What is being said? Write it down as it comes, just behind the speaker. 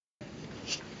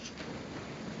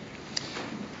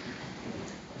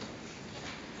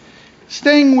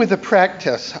Staying with a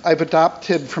practice I've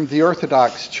adopted from the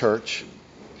Orthodox Church,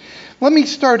 let me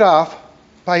start off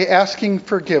by asking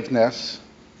forgiveness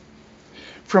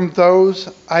from those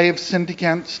I have sinned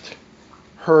against,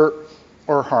 hurt,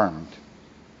 or harmed.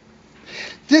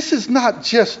 This is not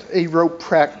just a rote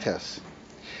practice.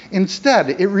 Instead,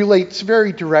 it relates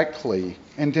very directly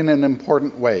and in an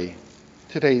important way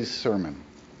to today's sermon.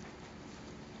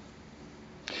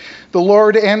 The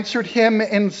Lord answered him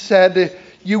and said,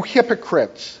 "You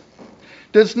hypocrites,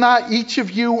 does not each of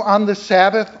you on the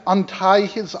Sabbath untie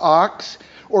his ox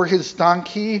or his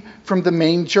donkey from the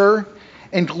manger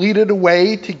and lead it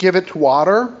away to give it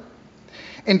water?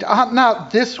 And ought not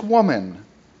this woman,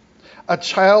 a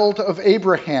child of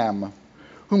Abraham,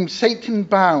 whom Satan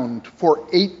bound for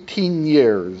 18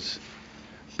 years,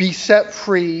 be set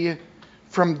free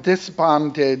from this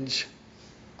bondage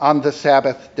on the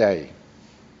Sabbath day?"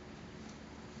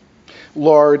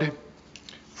 Lord,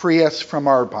 free us from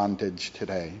our bondage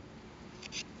today.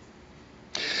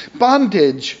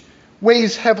 Bondage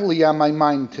weighs heavily on my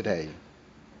mind today.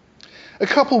 A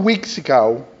couple weeks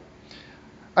ago,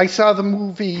 I saw the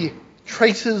movie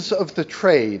Traces of the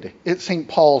Trade at St.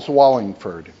 Paul's,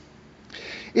 Wallingford.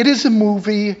 It is a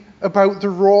movie about the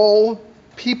role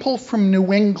people from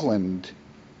New England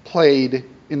played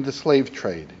in the slave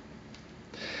trade.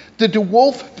 The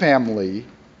DeWolf family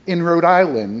in Rhode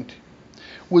Island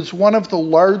was one of the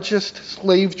largest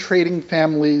slave trading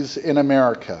families in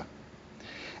America.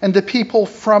 And the people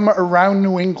from around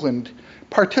New England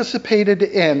participated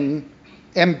in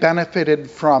and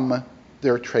benefited from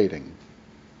their trading.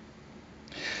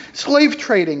 Slave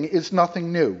trading is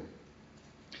nothing new.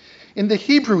 In the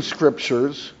Hebrew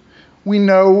scriptures, we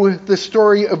know the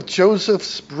story of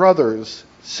Joseph's brothers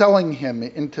selling him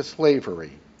into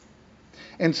slavery.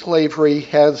 And slavery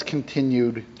has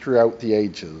continued throughout the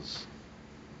ages.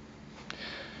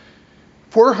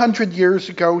 400 years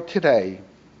ago today,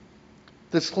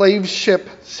 the slave ship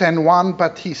San Juan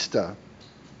Bautista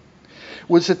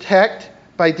was attacked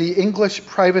by the English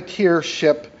privateer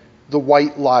ship the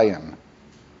White Lion.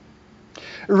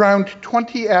 Around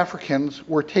 20 Africans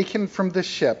were taken from the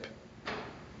ship,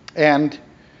 and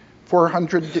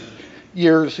 400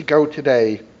 years ago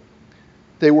today,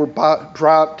 they were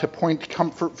brought to Point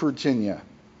Comfort, Virginia,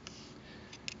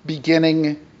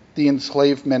 beginning the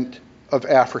enslavement of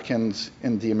Africans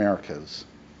in the Americas.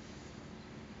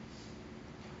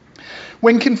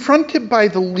 When confronted by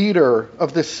the leader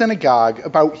of the synagogue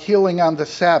about healing on the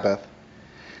Sabbath,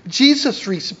 Jesus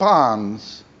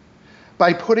responds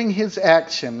by putting his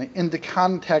action in the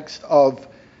context of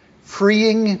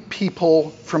freeing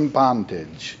people from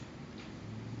bondage.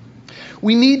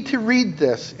 We need to read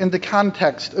this in the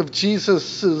context of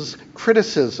Jesus'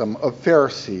 criticism of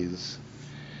Pharisees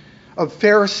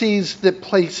that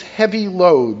place heavy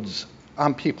loads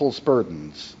on people's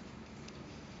burdens.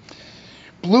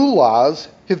 Blue laws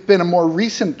have been a more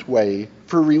recent way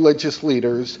for religious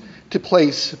leaders to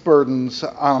place burdens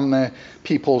on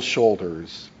people's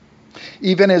shoulders.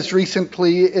 Even as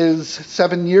recently as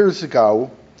 7 years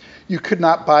ago, you could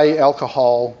not buy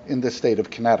alcohol in the state of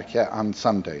Connecticut on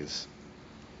Sundays.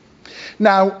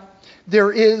 Now,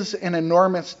 there is an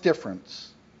enormous difference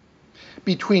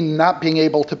between not being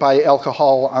able to buy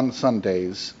alcohol on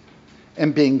Sundays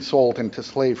and being sold into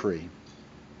slavery.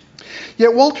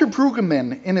 Yet Walter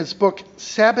Brueggemann, in his book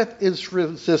Sabbath is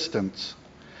Resistance,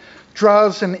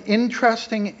 draws an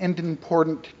interesting and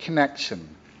important connection.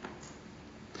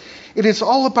 It is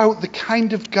all about the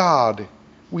kind of God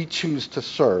we choose to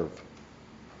serve.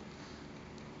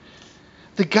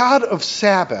 The God of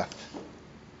Sabbath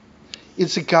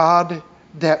is a God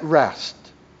that rests,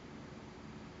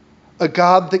 a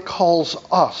God that calls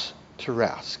us to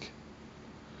rest.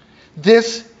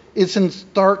 This is in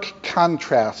stark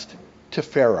contrast to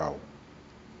Pharaoh.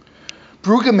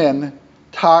 Brueggemann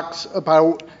talks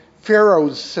about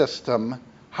Pharaoh's system,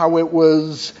 how it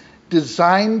was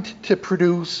designed to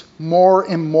produce more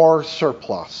and more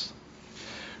surplus,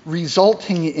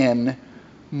 resulting in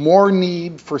more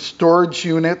need for storage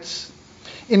units,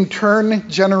 in turn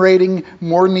generating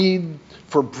more need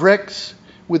for bricks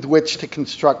with which to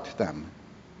construct them.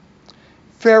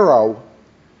 Pharaoh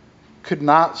could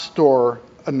not store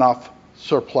enough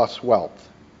surplus wealth.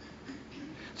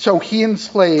 So he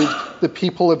enslaved the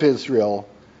people of Israel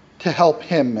to help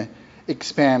him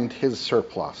expand his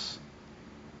surplus.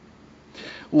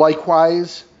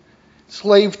 Likewise,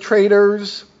 slave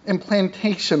traders and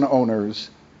plantation owners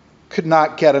could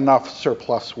not get enough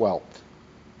surplus wealth,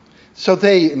 so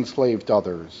they enslaved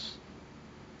others.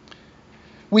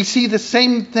 We see the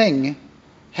same thing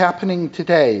happening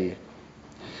today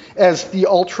as the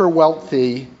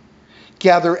ultra-wealthy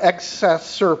gather excess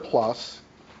surplus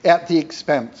at the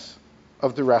expense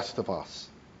of the rest of us.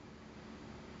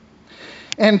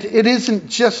 And it isn't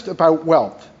just about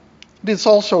wealth. It is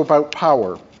also about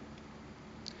power.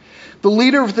 The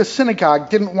leader of the synagogue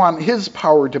didn't want his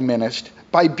power diminished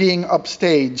by being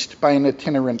upstaged by an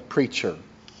itinerant preacher.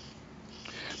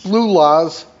 Blue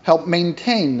laws help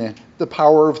maintain the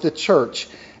power of the church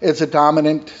as a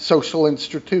dominant social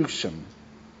institution.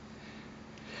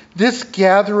 This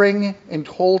gathering and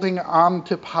holding on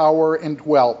to power and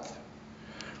wealth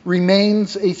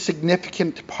remains a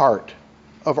significant part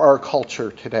of our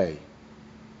culture today.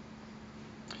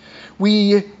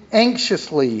 We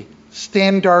anxiously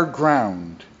stand our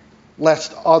ground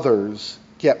lest others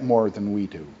get more than we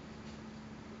do.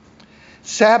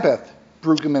 Sabbath,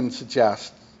 Brueggemann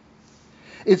suggests,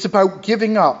 is about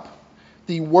giving up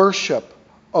the worship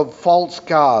of false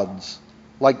gods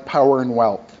like power and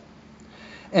wealth,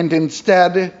 and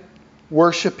instead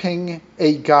worshiping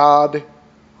a God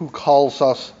who calls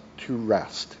us to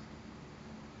rest.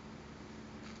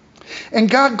 And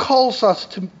God calls us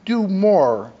to do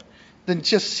more than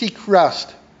just seek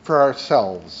rest for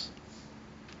ourselves.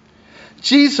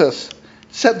 Jesus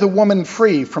set the woman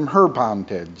free from her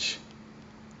bondage,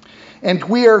 and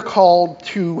we are called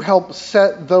to help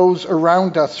set those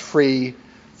around us free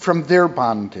from their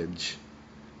bondage,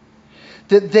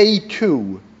 that they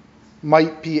too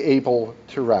might be able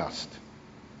to rest.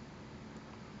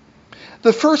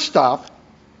 The first step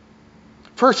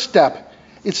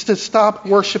is to stop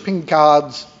worshiping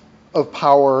gods of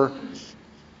power,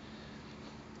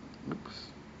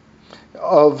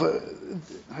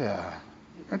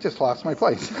 I just lost my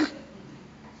place.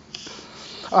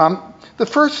 The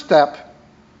first step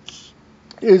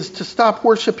is to stop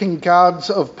worshiping gods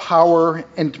of power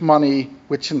and money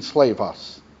which enslave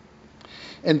us,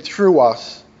 and through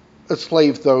us,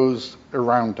 enslave those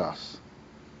around us.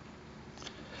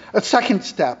 A second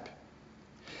step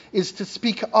is to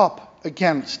speak up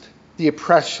against the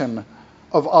oppression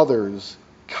of others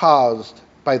caused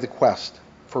by the quest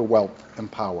for wealth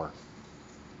and power.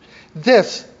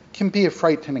 This can be a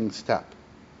frightening step.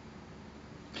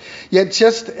 Yet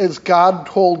just as God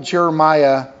told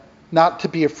Jeremiah not to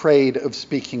be afraid of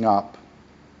speaking up,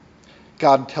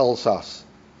 God tells us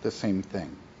the same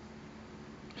thing.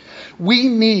 We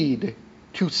need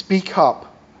to speak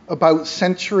up about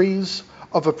centuries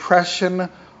of oppression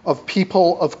of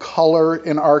people of color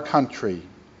in our country.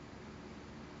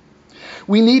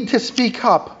 We need to speak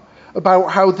up about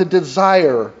how the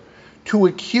desire to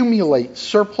accumulate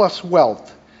surplus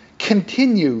wealth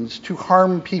continues to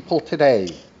harm people today.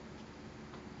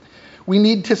 We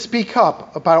need to speak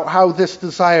up about how this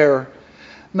desire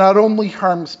not only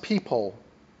harms people,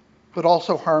 but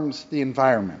also harms the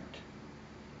environment.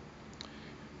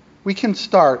 We can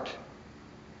start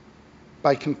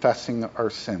by confessing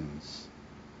our sins.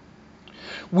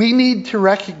 We need to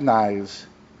recognize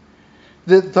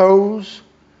that those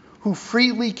who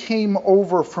freely came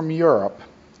over from Europe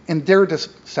and their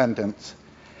descendants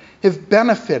have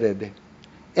benefited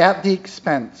at the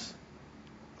expense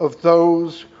of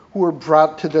those who were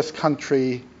brought to this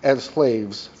country as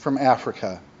slaves from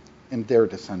Africa and their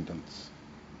descendants.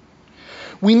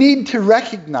 We need to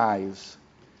recognize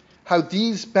how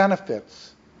these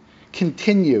benefits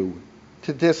continue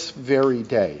to this very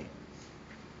day.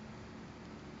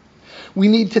 We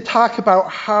need to talk about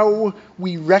how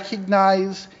we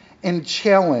recognize and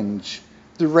challenge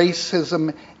the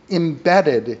racism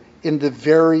embedded in the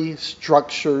very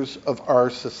structures of our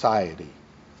society.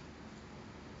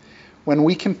 When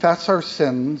we confess our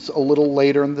sins a little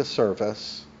later in the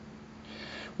service,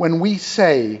 when we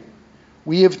say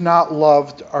we have not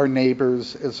loved our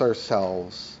neighbors as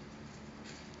ourselves,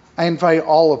 I invite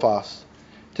all of us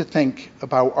to think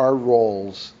about our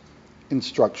roles in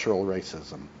structural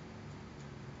racism.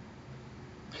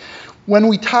 When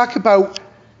we talk about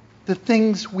the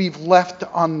things we've left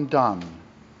undone,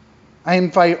 I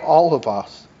invite all of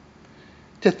us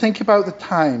to think about the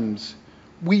times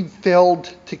we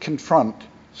failed to confront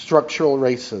structural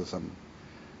racism.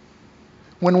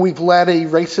 When we've let a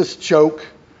racist joke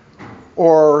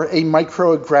or a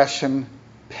microaggression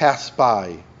pass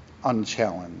by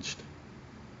unchallenged.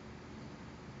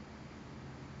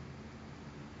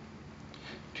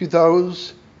 To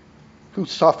those who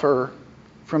suffer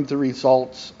from the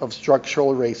results of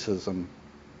structural racism,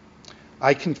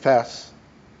 I confess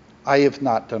I have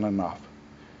not done enough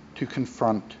to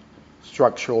confront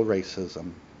structural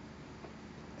racism,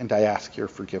 and I ask your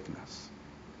forgiveness.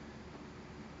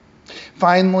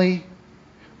 Finally,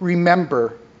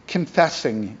 remember,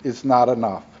 confessing is not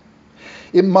enough.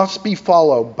 It must be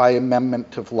followed by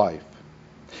amendment of life.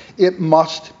 it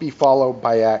must be followed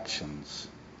by actions.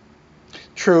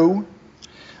 True,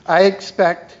 I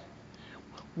expect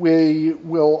we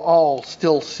will all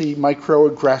still see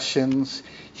microaggressions,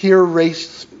 hear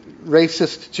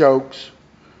racist jokes,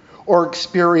 or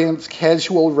experience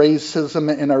casual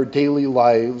racism in our daily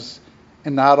lives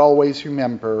and not always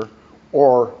remember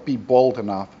or be bold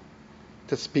enough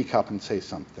to speak up and say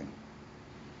something.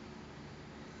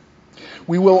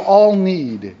 We will all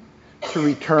need to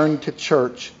return to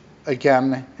church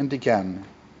again and again,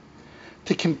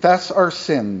 to confess our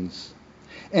sins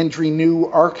and renew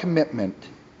our commitment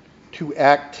to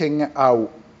acting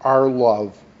out our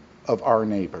love of our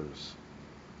neighbors.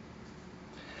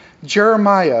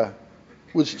 Jeremiah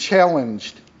was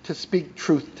challenged to speak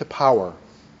truth to power.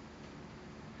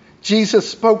 Jesus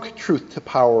spoke truth to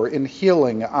power in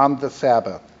healing on the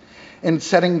Sabbath and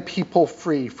setting people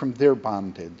free from their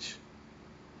bondage.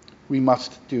 We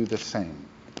must do the same.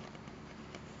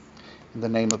 In the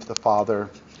name of the Father,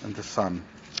 and the Son,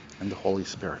 and the Holy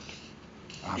Spirit.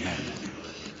 Amen.